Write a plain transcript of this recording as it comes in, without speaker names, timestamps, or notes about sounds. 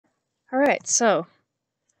Alright, so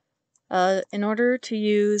in order to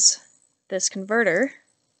use this converter,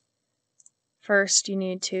 first you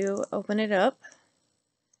need to open it up,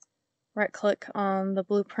 right click on the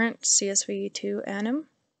blueprint CSV To Animation,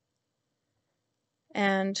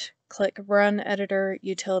 and click Run Editor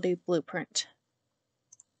Utility Blueprint.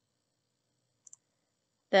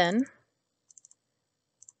 Then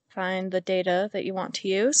find the data that you want to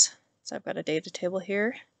use. So I've got a data table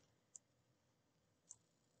here.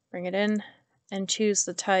 Bring it in and choose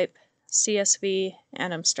the type CSV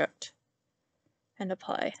Anim Struct and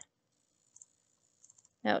apply.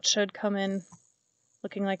 Now it should come in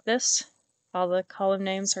looking like this. All the column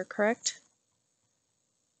names are correct.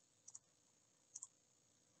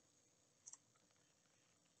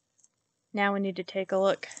 Now we need to take a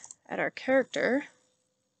look at our character.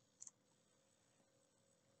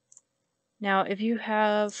 Now if you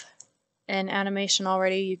have an animation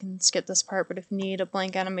already, you can skip this part, but if you need a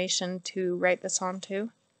blank animation to write this onto,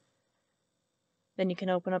 then you can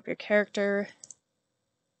open up your character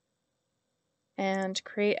and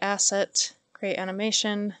create asset, create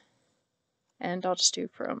animation, and I'll just do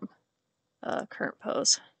from current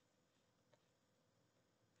pose.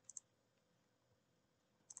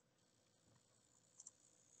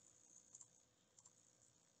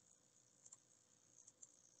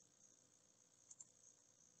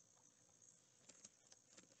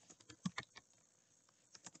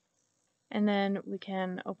 And then we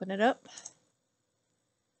can open it up.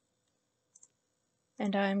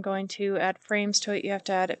 And I'm going to add frames to it. You have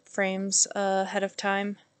to add frames ahead of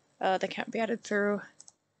time. They can't be added through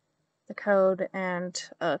the code, and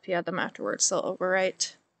if you add them afterwards, they'll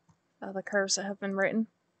overwrite the curves that have been written.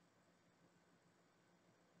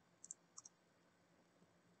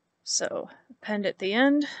 So append at the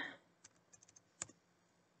end.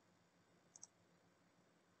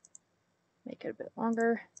 Make it a bit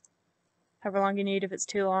longer. However long you need. If it's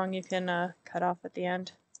too long, you can cut off at the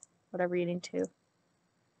end, whatever you need to.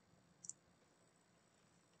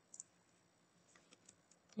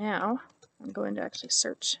 Now, I'm going to actually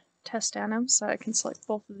search test anim so I can select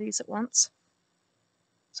both of these at once.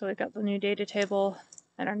 So we've got the new data table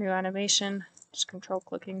and our new animation. Just control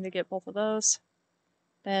clicking to get both of those.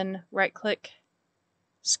 Then right click,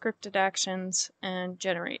 scripted actions, and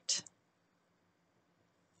generate.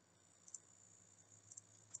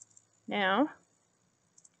 Now,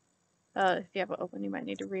 if you have it open, you might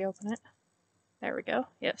need to reopen it. There we go.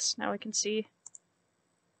 Yes, now we can see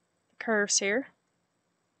the curves here.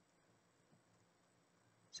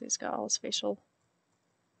 So he's got all his facial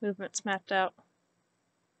movements mapped out.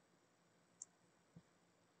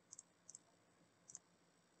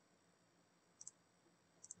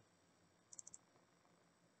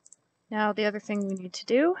 Now the other thing we need to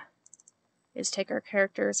do is take our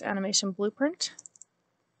character's animation blueprint,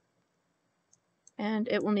 and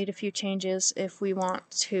it will need a few changes if we want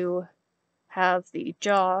to have the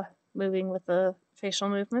jaw moving with the facial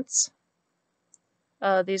movements.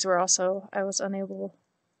 These were also, I was unable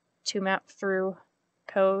to map through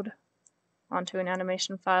code onto an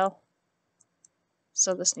animation file,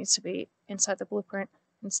 so this needs to be inside the blueprint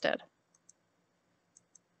instead.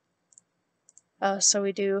 So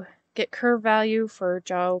we do get curve value for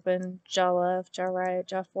jaw open, jaw left, jaw right,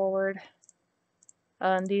 jaw forward.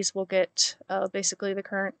 And these will get basically the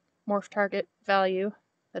current morph target value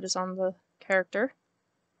that is on the character.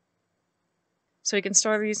 So we can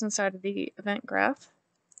store these inside of the event graph.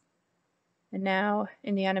 And now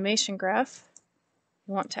in the animation graph,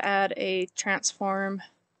 we want to add a transform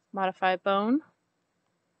modify bone.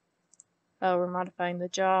 We're modifying the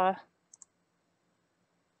jaw.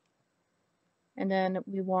 And then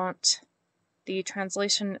we want the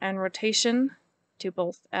translation and rotation to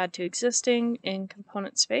both add to existing in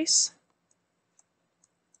component space.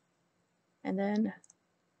 And then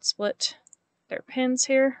split their pins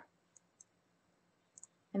here.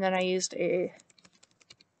 And then I used a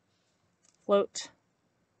float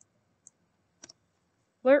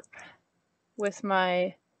blurb with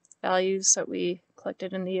my values that we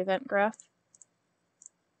collected in the event graph.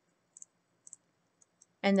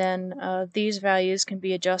 And then these values can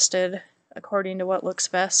be adjusted according to what looks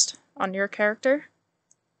best on your character.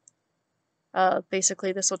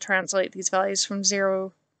 Basically this will translate these values from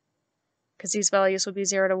 0, because these values will be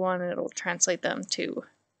 0 to 1, and it'll translate them to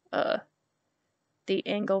the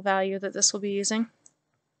angle value that this will be using.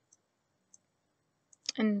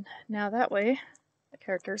 And now that way, the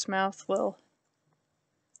character's mouth will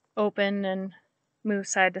open and move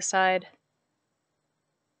side to side,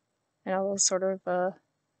 and all those sort of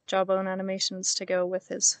jawbone animations to go with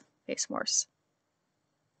his face morphs.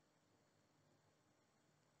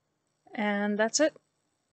 And that's it.